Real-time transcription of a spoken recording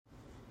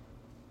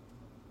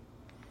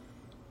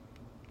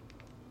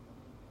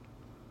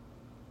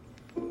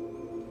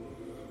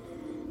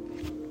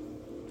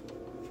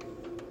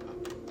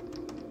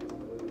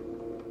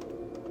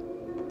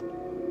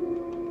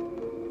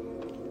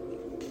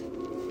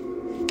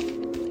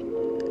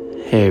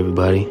Hey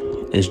everybody,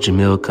 it's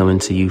Jamil coming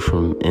to you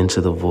from Into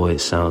the Void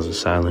Sounds of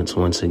Silence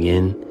once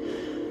again.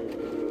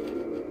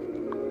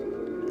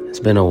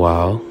 It's been a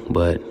while,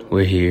 but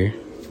we're here,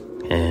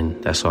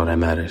 and that's all that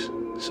matters.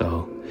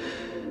 So,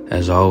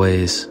 as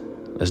always,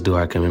 let's do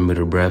our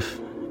commemorative breath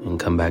and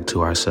come back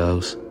to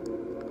ourselves.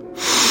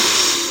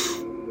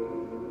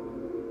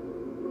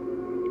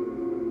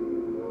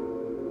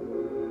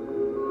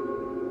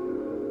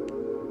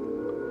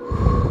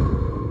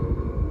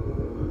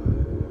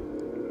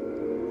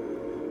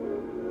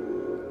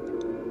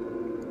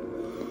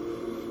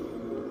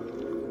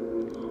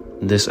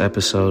 This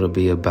episode will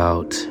be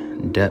about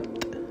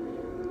depth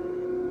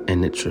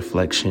and its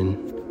reflection,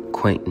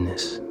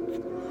 quaintness.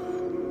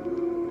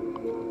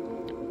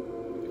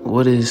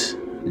 What is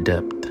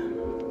depth?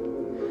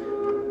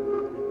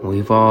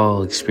 We've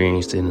all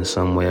experienced it in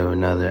some way or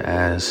another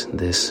as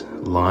this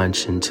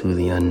launch into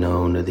the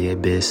unknown or the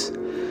abyss,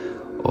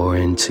 or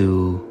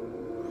into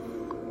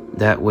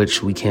that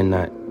which we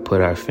cannot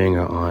put our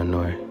finger on,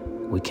 or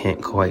we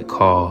can't quite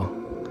call.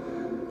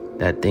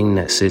 That thing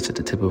that sits at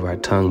the tip of our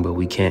tongue, but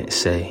we can't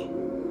say.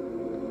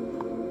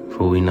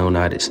 For we know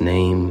not its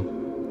name,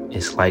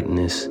 its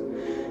likeness,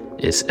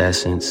 its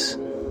essence,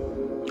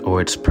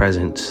 or its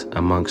presence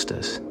amongst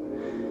us.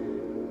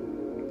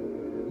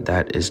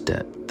 That is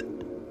depth.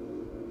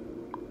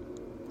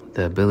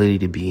 The ability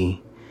to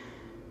be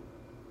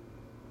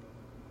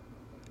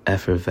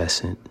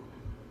effervescent,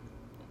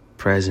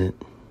 present,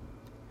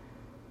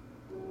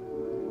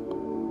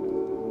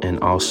 and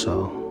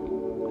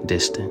also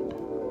distant.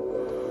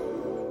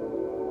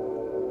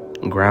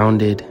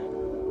 Grounded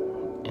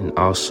and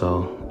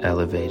also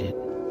elevated,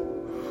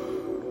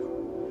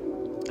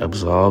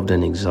 absolved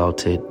and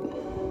exalted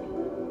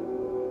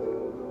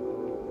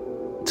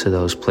to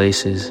those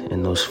places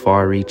and those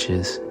far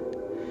reaches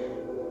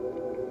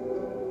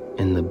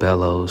in the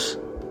bellows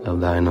of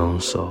thine own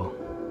soul.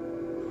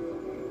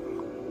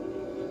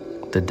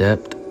 The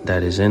depth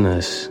that is in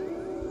us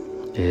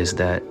is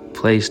that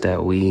place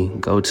that we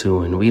go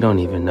to and we don't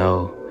even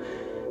know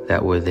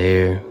that we're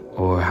there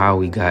or how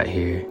we got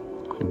here.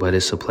 But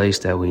it's a place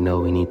that we know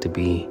we need to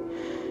be,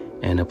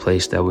 and a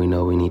place that we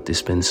know we need to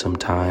spend some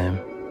time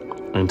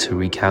and to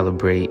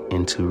recalibrate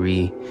and to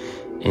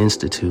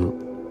reinstitute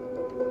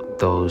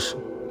those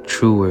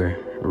truer,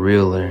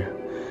 realer,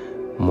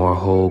 more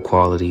whole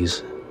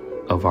qualities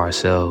of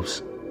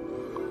ourselves,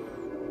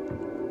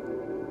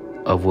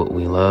 of what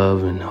we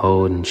love and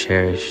hold and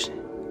cherish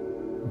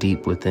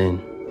deep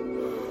within.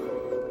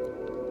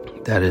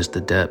 That is the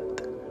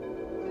depth,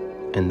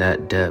 and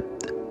that depth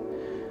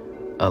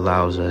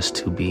allows us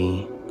to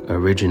be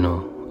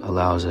original,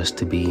 allows us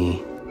to be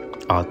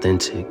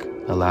authentic,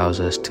 allows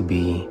us to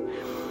be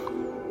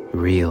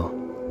real.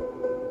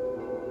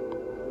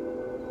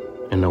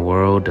 In a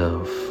world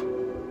of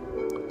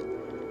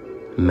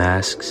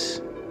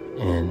masks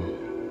and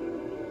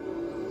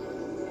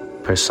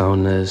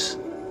personas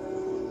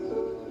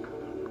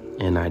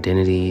and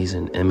identities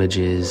and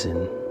images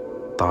and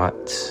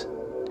thoughts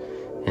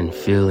and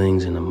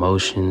feelings and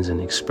emotions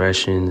and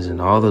expressions and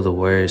all of the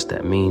words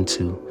that mean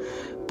to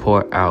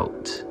pour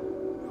out,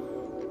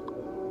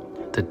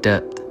 the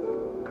depth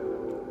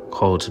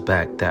holds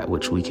back that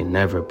which we can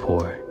never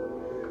pour.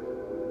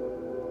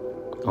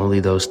 Only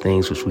those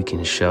things which we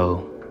can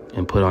show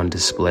and put on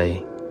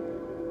display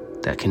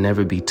that can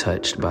never be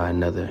touched by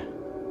another,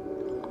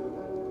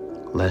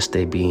 lest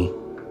they be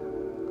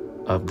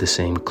of the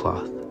same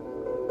cloth.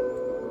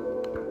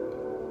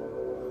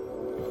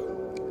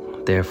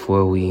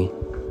 Therefore, we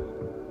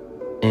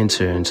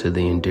enter into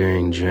the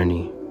enduring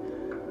journey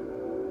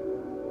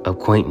of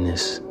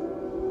quaintness,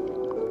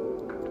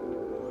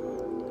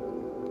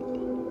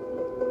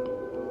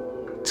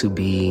 to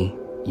be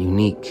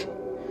unique,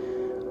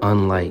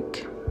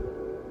 unlike,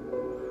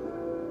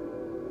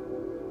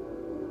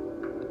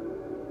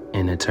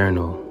 and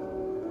eternal,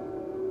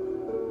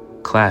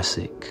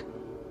 classic,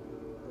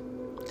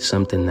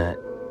 something that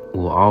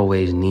will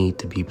always need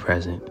to be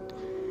present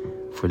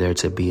for there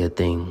to be a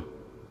thing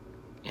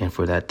and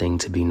for that thing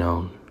to be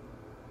known.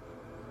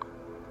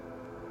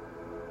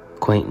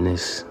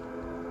 Quaintness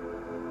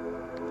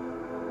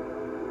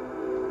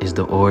is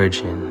the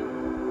origin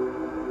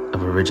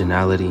of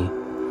originality,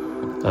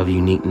 of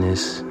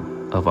uniqueness,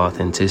 of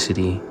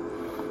authenticity,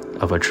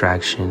 of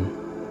attraction,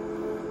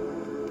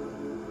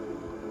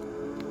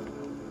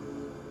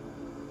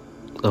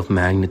 of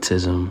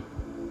magnetism.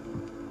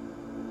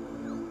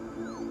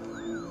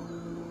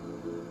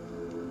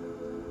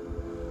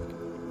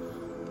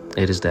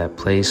 It is that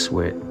place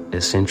where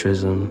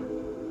eccentricism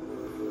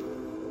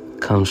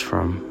comes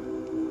from,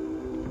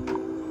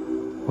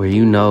 where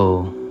you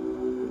know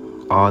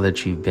all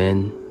that you've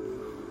been,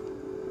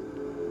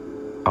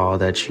 all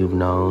that you've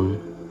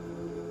known,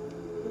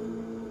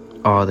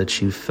 all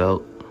that you've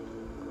felt.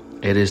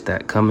 It is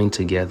that coming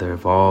together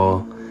of all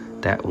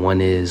that one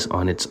is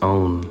on its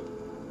own.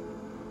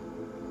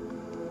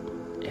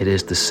 It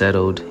is the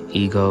settled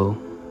ego,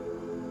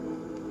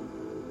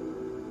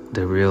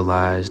 the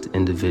realized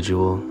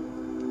individual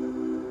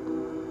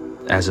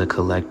as a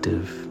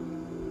collective,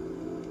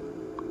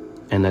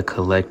 and a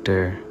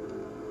collector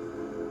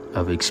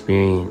of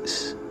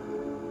experience,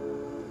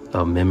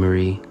 of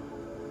memory,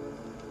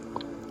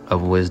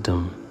 of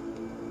wisdom,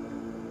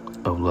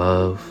 of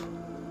love,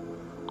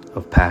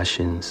 of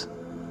passions,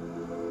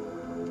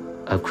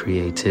 of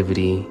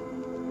creativity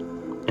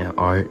and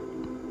art.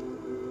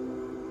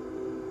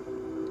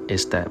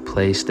 It's that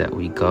place that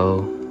we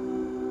go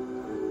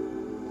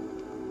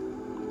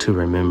to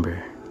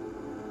remember.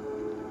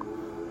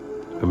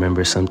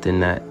 Remember something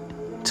that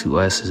to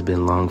us has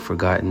been long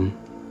forgotten,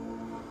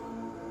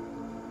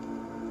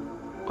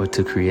 or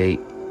to create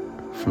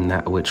from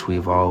that which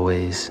we've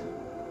always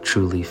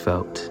truly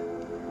felt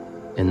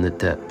in the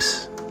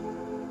depths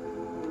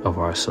of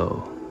our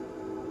soul.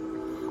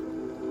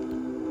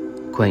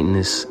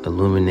 Quaintness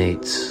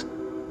illuminates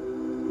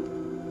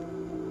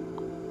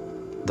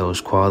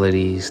those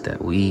qualities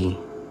that we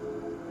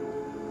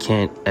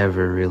can't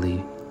ever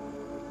really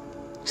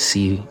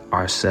see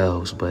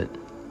ourselves, but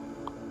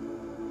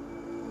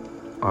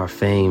are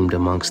famed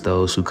amongst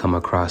those who come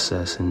across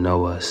us and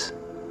know us,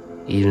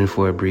 even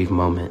for a brief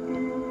moment.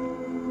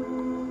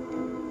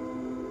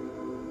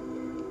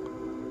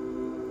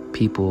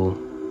 People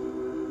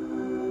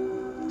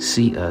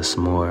see us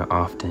more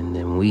often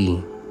than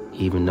we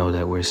even know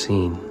that we're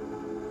seen.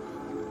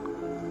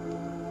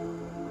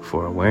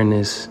 For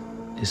awareness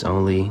is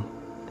only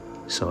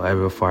so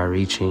ever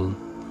far-reaching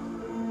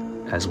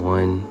as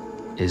one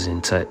is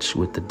in touch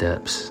with the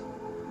depths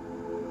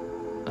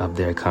of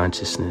their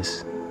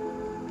consciousness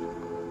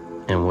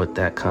and what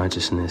that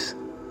consciousness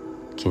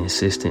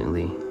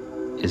consistently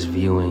is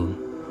viewing,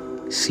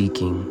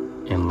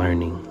 seeking, and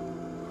learning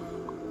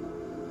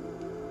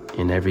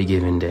in every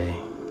given day.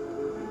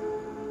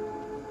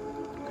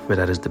 For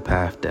that is the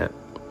path that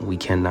we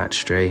cannot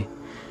stray.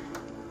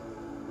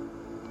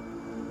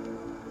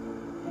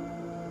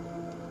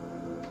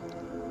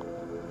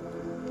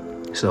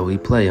 So we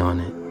play on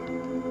it,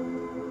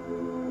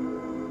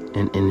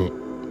 and in it,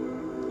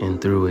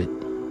 and through it,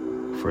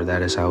 for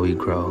that is how we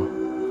grow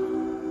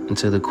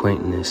into the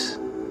quaintness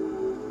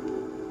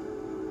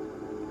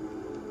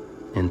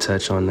and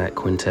touch on that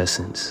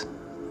quintessence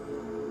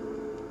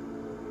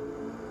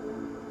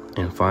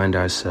and find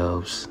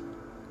ourselves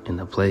in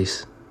a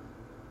place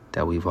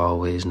that we've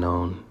always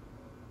known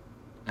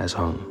as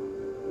home.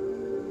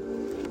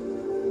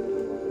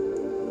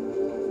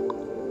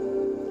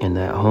 And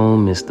that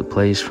home is the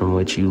place from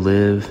which you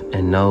live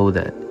and know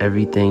that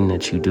everything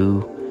that you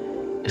do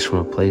is from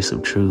a place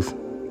of truth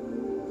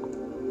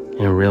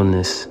and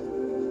realness.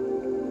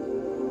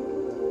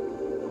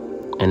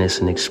 And it's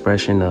an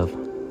expression of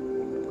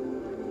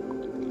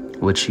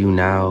what you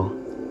now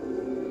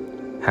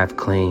have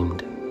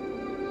claimed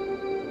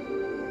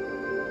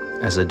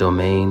as a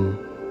domain,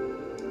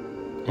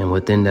 and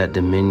within that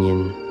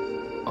dominion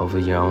over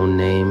your own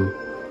name,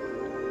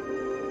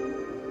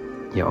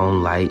 your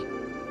own light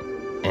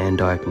and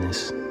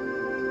darkness,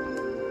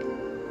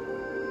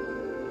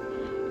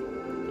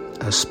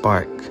 a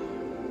spark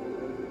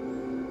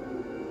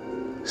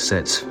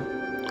sets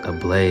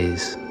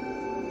ablaze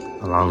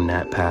along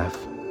that path,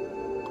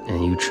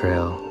 and you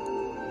trail,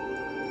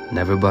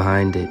 never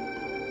behind it,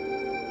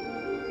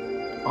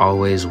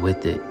 always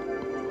with it,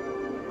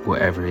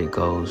 wherever it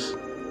goes.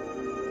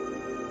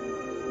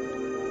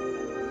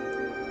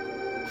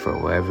 For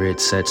wherever it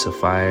sets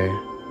afire,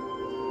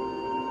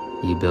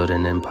 you build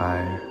an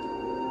empire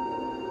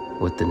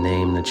with the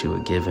name that you were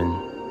given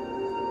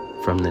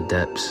from the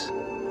depths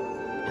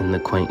and the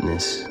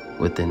quaintness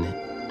within it.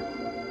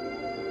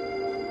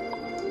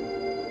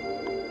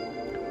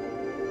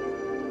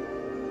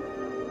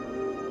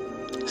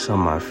 So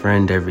my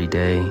friend, every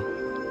day,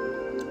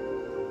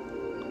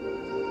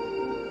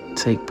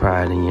 take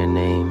pride in your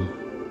name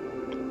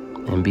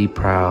and be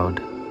proud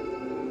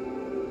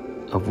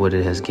of what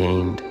it has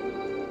gained.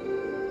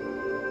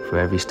 For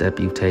every step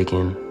you've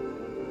taken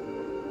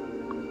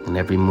and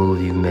every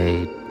move you've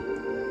made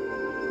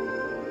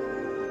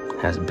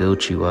has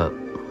built you up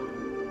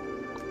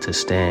to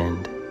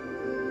stand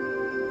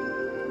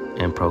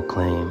and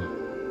proclaim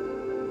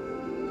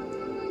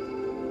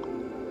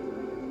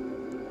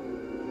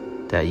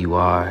that you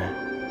are,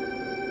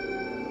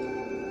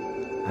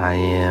 I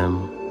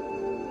am,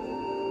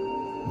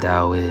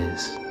 thou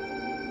is,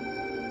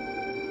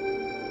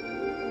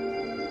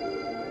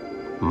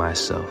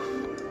 myself.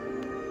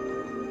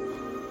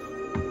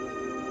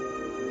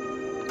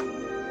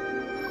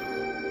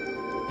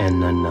 And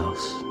none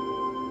else.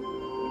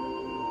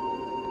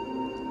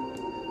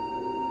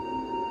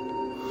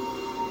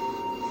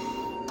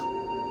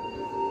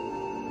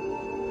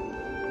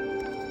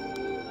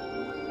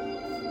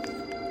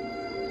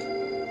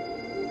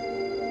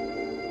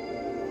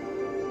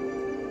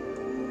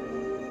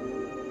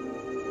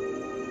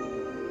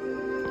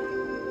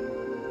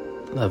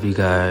 Love you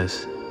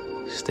guys.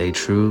 Stay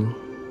true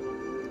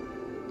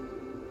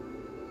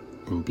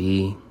and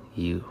be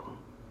you.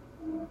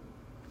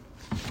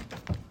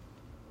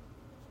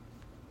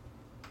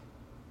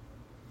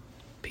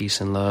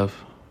 Peace and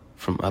love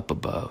from up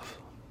above.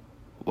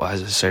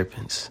 Wise as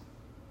serpents,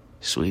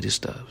 sweet as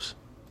doves.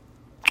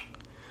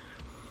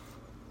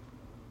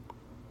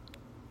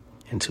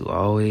 and to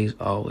always,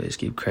 always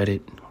give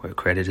credit where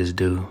credit is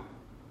due.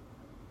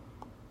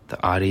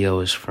 The audio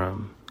is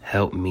from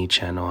Help Me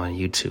channel on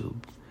YouTube.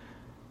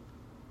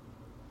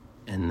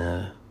 And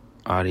the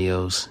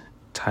audio's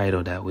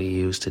title that we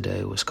used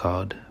today was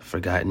called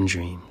Forgotten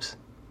Dreams.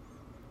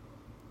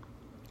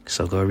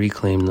 So go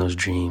reclaim those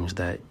dreams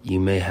that you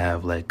may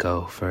have let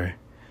go, for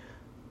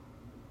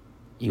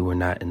you were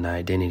not in the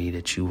identity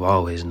that you've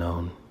always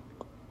known.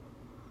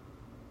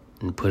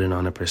 And put it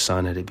on a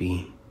persona to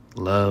be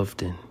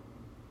loved and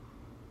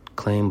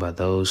claimed by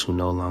those who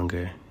no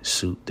longer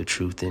suit the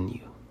truth in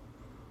you.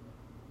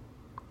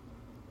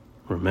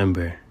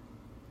 Remember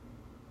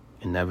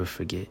and never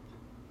forget,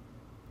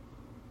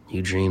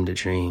 you dreamed a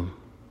dream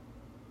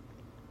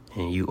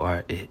and you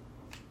are it.